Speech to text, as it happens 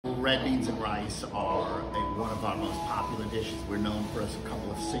red beans and rice are one of our most popular dishes. We're known for a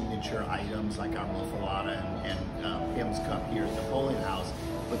couple of signature items like our muffalata and Pim's Cup here at Napoleon House.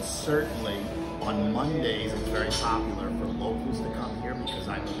 But certainly on Mondays, it's very popular for locals to come here because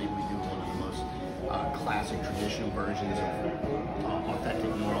I believe we do one of the most classic traditional versions of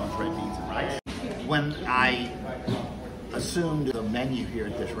authentic New Orleans red beans and rice. When I assumed the menu here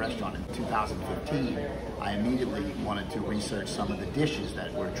at this restaurant in 2015, I immediately wanted to research some of the dishes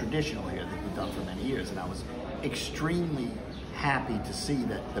that were traditional here that we've done for many years, and I was extremely happy to see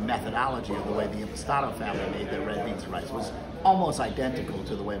that the methodology of the way the Impastato family made their red beans and rice was almost identical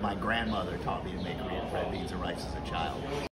to the way my grandmother taught me to make red beans and rice as a child.